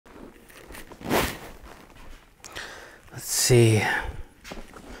Let's see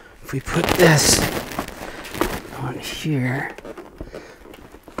if we put this on here.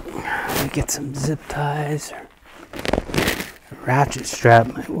 We get some zip ties, or a ratchet strap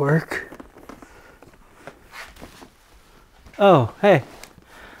might work. Oh, hey.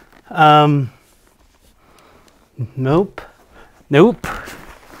 Nope.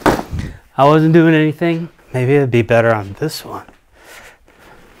 I wasn't doing anything. Maybe it'd be better on this one.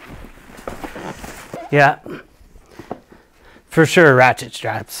 Yeah. For sure, ratchet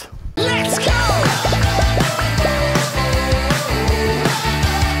straps. Let's go!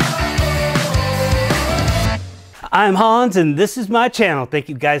 I'm Hans, and this is my channel. Thank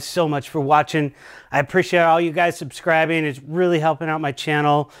you guys so much for watching. I appreciate all you guys subscribing. It's really helping out my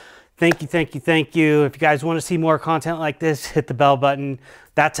channel. Thank you, thank you, thank you. If you guys want to see more content like this, hit the bell button.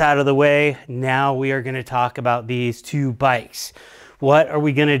 That's out of the way. Now we are going to talk about these two bikes. What are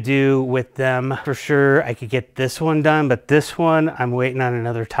we going to do with them? For sure, I could get this one done, but this one, I'm waiting on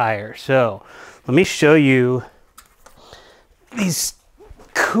another tire. So let me show you these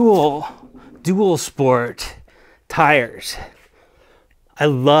cool dual sport tires. I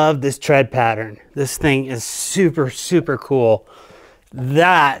love this tread pattern. This thing is super, super cool.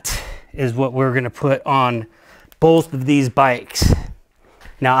 That is what we're going to put on both of these bikes.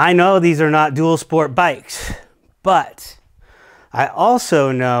 Now, I know these are not dual sport bikes, but I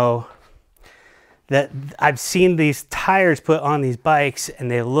also know that I've seen these tires put on these bikes and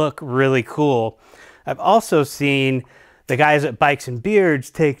they look really cool. I've also seen the guys at Bikes and Beards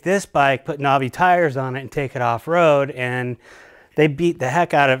take this bike, put knobby tires on it and take it off-road, and they beat the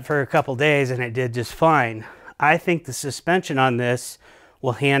heck out of it for a couple days and it did just fine. I think the suspension on this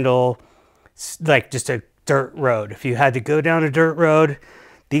will handle like just a dirt road. If you had to go down a dirt road,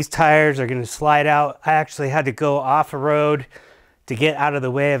 these tires are going to slide out. I actually had to go off a road to get out of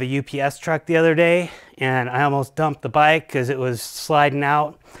the way of a UPS truck the other day, and I almost dumped the bike because it was sliding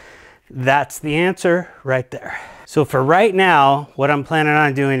out. That's the answer right there. So for right now, what I'm planning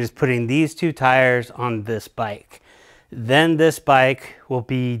on doing is putting these two tires on this bike. Then this bike will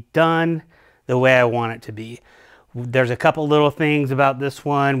be done the way I want it to be. There's a couple little things about this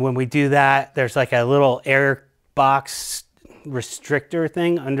one. When we do that, there's like a little air box restrictor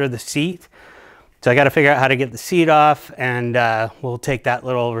thing under the seat. So I got to figure out how to get the seat off, and we'll take that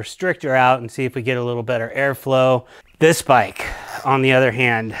little restrictor out and see if we get a little better airflow. This bike, on the other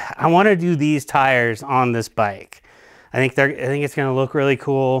hand, I want to do these tires on this bike. I think it's going to look really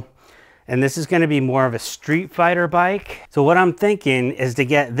cool. And this is going to be more of a street fighter bike. So what I'm thinking is to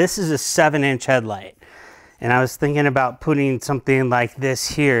get, this is a 7-inch headlight. And I was thinking about putting something like this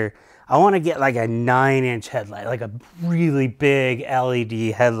here. I want to get like a 9-inch headlight, like a really big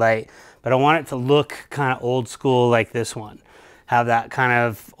LED headlight. But I want it to look kind of old school like this one. Have that kind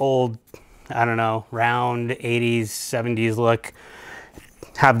of old, I don't know, round 80s, 70s look.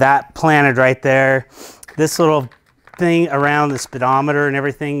 Have that planted right there. This little thing around the speedometer and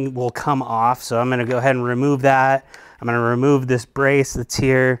everything will come off. So I'm going to go ahead and remove that. I'm going to remove this brace that's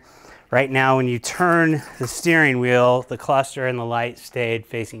here. Right now, when you turn the steering wheel, the cluster and the light stayed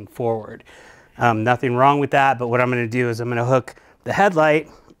facing forward. Nothing wrong with that, but what I'm going to do is I'm going to hook the headlight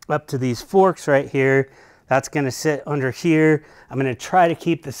up to these forks right here. That's going to sit under here. I'm going to try to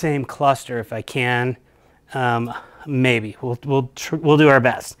keep the same cluster if I can. Maybe we'll do our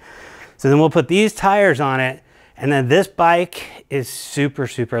best. So then we'll put these tires on it, and then this bike is super,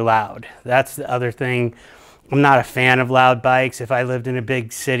 super loud. That's the other thing. I'm not a fan of loud bikes. If I lived in a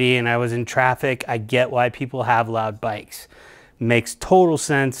big city and I was in traffic, I get why people have loud bikes. Makes total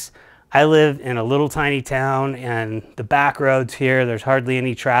sense. I live in a little tiny town, and the back roads here, there's hardly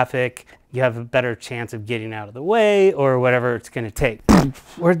any traffic. You have a better chance of getting out of the way or whatever it's going to take.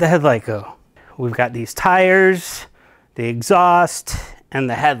 Where'd the headlight go? We've got these tires, the exhaust, and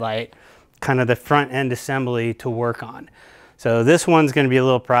the headlight, kind of the front end assembly to work on. So this one's going to be a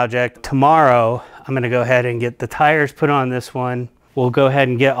little project. Tomorrow, I'm going to go ahead and get the tires put on this one. We'll go ahead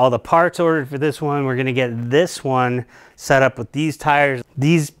and get all the parts ordered for this one. We're going to get this one set up with these tires.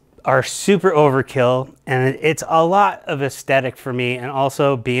 These are super overkill, and it's a lot of aesthetic for me, and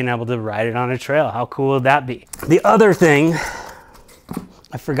also being able to ride it on a trail. How cool would that be? The other thing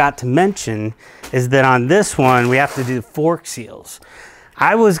I forgot to mention is that on this one, we have to do fork seals.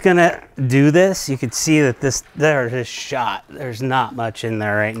 I was gonna do this. You could see that there's shot. There's not much in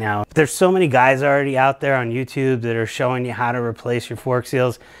there right now. There's so many guys already out there on YouTube that are showing you how to replace your fork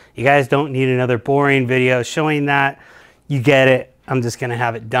seals. You guys don't need another boring video showing that. You get it. I'm just gonna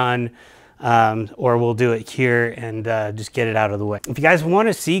have it done, or we'll do it here and just get it out of the way. If you guys want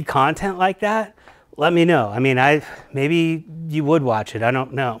to see content like that, let me know. I mean, maybe you would watch it. I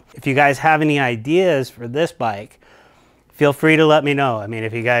don't know. If you guys have any ideas for this bike, feel free to let me know. I mean,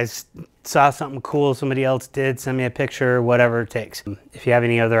 if you guys saw something cool somebody else did, send me a picture, whatever it takes. If you have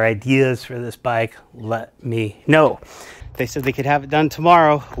any other ideas for this bike, let me know. They said they could have it done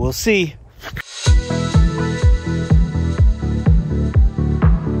tomorrow. We'll see.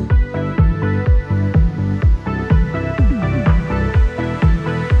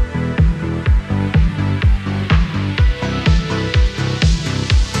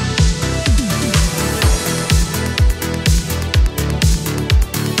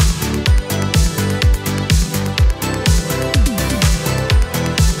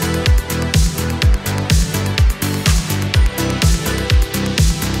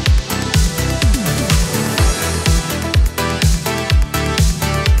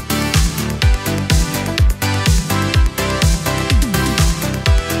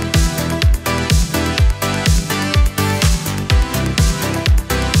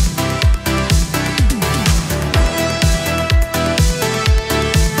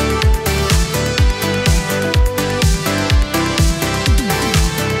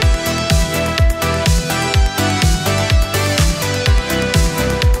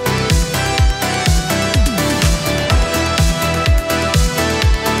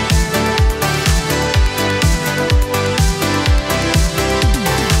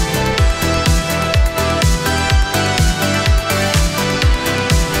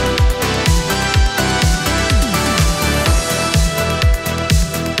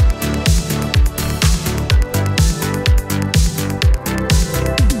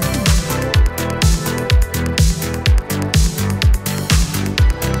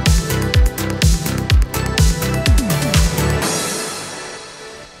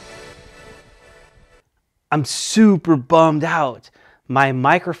 I'm super bummed out. My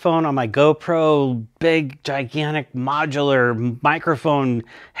microphone on my GoPro, big, gigantic, modular microphone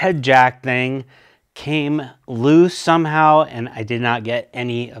head jack thing came loose somehow, and I did not get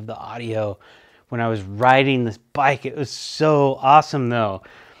any of the audio when I was riding this bike. It was so awesome though.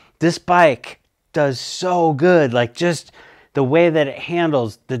 This bike does so good. Like, just the way that it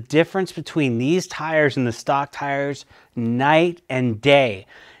handles, the difference between these tires and the stock tires, night and day.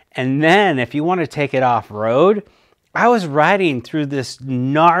 And then if you want to take it off road, I was riding through this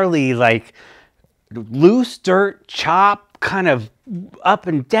gnarly, like, loose dirt chop, kind of up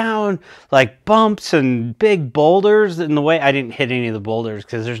and down, like bumps and big boulders. In the way, I didn't hit any of the boulders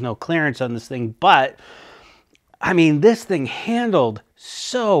because there's no clearance on this thing, but I mean, this thing handled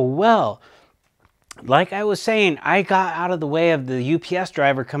so well. Like I was saying, I got out of the way of the UPS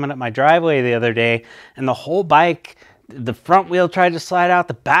driver coming up my driveway the other day, and the whole bike, the front wheel tried to slide out,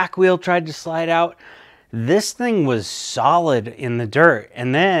 the back wheel tried to slide out. This thing was solid in the dirt.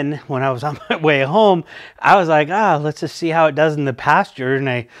 And then when I was on my way home, I was like, let's just see how it does in the pasture. And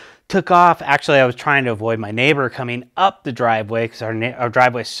I took off. Actually, I was trying to avoid my neighbor coming up the driveway because our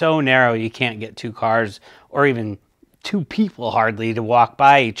driveway is so narrow you can't get two cars or even two people hardly to walk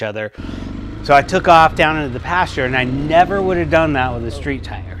by each other. So I took off down into the pasture, and I never would have done that with a street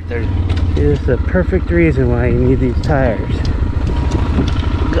tire. There's the perfect reason why you need these tires.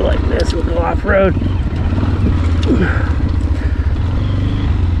 Go like this, we'll go off-road.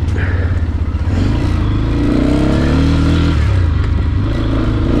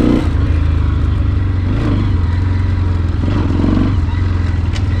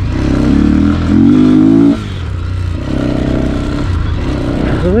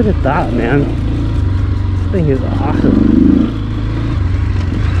 Who would have thought, man? This thing is awesome.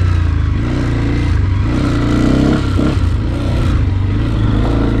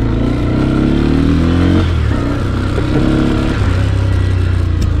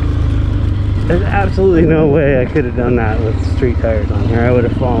 There's absolutely no way I could have done that with street tires on here. I would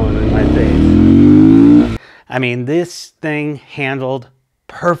have fallen in my face. I mean, this thing handled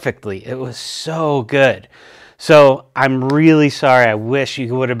perfectly. It was so good. So I'm really sorry. I wish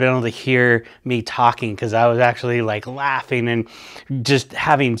you would have been able to hear me talking, because I was actually like laughing and just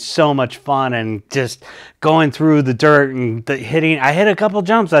having so much fun and just going through the dirt and hitting. I hit a couple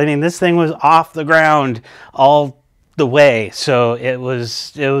jumps. I mean, this thing was off the ground all the way, so it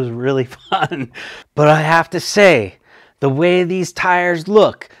was really fun. But I have to say, the way these tires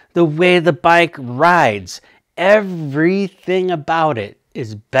look, the way the bike rides, everything about it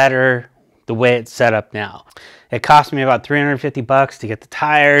is better the way it's set up now. It cost me about 350 bucks to get the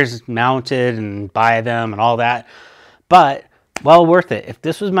tires mounted and buy them and all that, but well worth it. If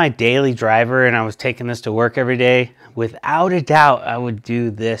this was my daily driver and I was taking this to work every day, without a doubt I would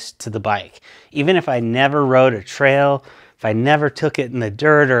do this to the bike. Even if I never rode a trail, if I never took it in the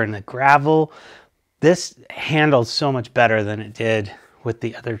dirt or in the gravel, this handled so much better than it did with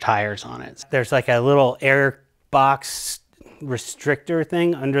the other tires on it. There's like a little air box restrictor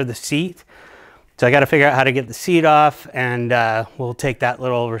thing under the seat. So I got to figure out how to get the seat off, and we'll take that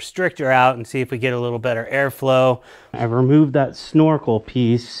little restrictor out and see if we get a little better airflow. I've removed that snorkel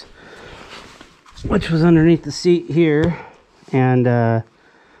piece, which was underneath the seat here, and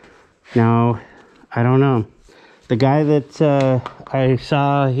now I don't know. The guy that I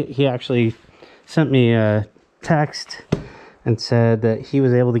saw, he actually sent me a text and said that he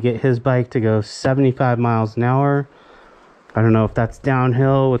was able to get his bike to go 75 miles an hour. I don't know if that's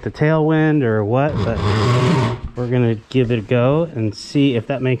downhill with the tailwind or what, but we're gonna give it a go and see if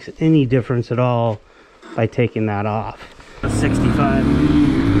that makes any difference at all by taking that off. 65.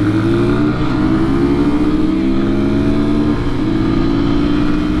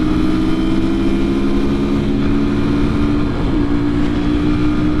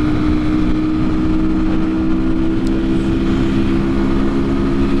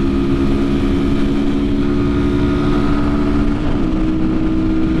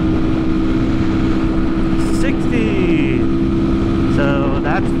 60. So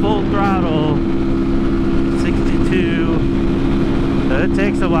that's full throttle. 62. So it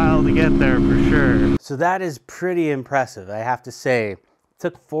takes a while to get there for sure. So that is pretty impressive, I have to say. It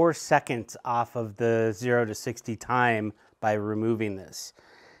took 4 seconds off of the 0 to 60 time by removing this.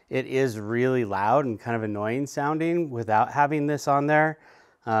 It is really loud and kind of annoying sounding without having this on there.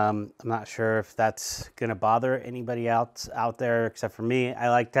 I'm not sure if that's gonna bother anybody else out there except for me.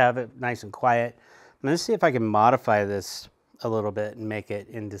 I like to have it nice and quiet. I'm gonna see if I can modify this a little bit and make it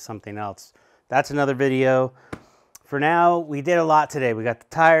into something else. That's another video. For now, we did a lot today. We got the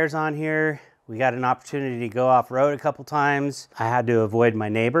tires on here. We got an opportunity to go off-road a couple times. I had to avoid my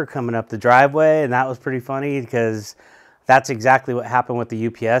neighbor coming up the driveway, and that was pretty funny because that's exactly what happened with the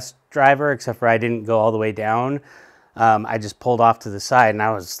UPS driver, except for I didn't go all the way down. I just pulled off to the side and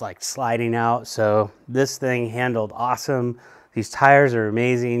I was like sliding out. So this thing handled awesome. These tires are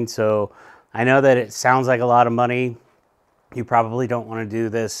amazing. So I know that it sounds like a lot of money. You probably don't want to do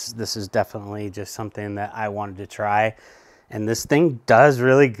this. This is definitely just something that I wanted to try. And this thing does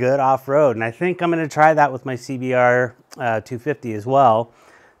really good off-road. And I think I'm going to try that with my CBR 250 as well.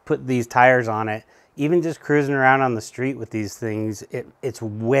 Put these tires on it. Even just cruising around on the street with these things, it's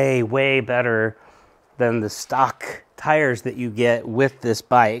way, way better than the stock tires that you get with this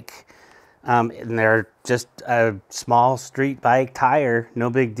bike. And they're just a small street bike tire, no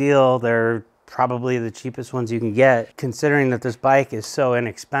big deal. They're probably the cheapest ones you can get. Considering that this bike is so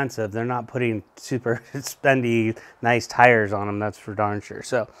inexpensive, they're not putting super spendy, nice tires on them, that's for darn sure.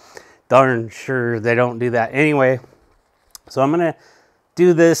 So darn sure they don't do that anyway. So I'm gonna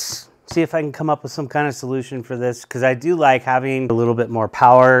do this, see if I can come up with some kind of solution for this, because I do like having a little bit more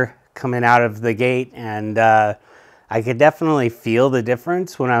power coming out of the gate, and I could definitely feel the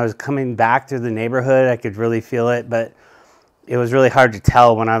difference when I was coming back through the neighborhood. I could really feel it, but it was really hard to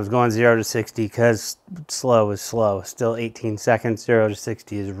tell when I was going 0 to 60 because slow is slow. Still 18 seconds, 0 to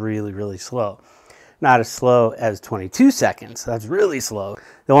 60 is really, really slow. Not as slow as 22 seconds. That's really slow.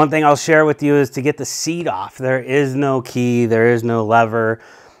 The one thing I'll share with you is to get the seat off. There is no key, there is no lever.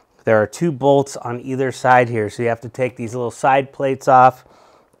 There are 2 bolts on either side here. So you have to take these little side plates off,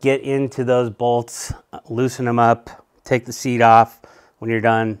 get into those bolts, loosen them up, take the seat off. When you're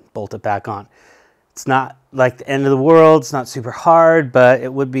done, bolt it back on. It's not like the end of the world. It's not super hard, but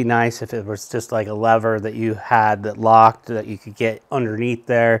it would be nice if it was just like a lever that you had that locked that you could get underneath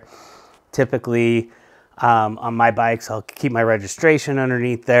there. Typically, on my bikes, I'll keep my registration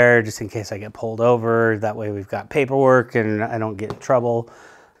underneath there just in case I get pulled over. That way we've got paperwork and I don't get in trouble.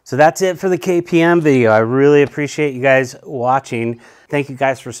 So that's it for the KPM video. I really appreciate you guys watching. Thank you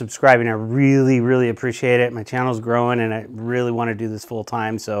guys for subscribing. I really, really appreciate it. My channel's growing and I really want to do this full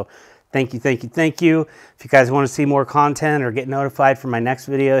time. So thank you, thank you, thank you. If you guys want to see more content or get notified for my next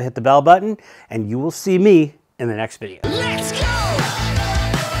video, hit the bell button and you will see me in the next video.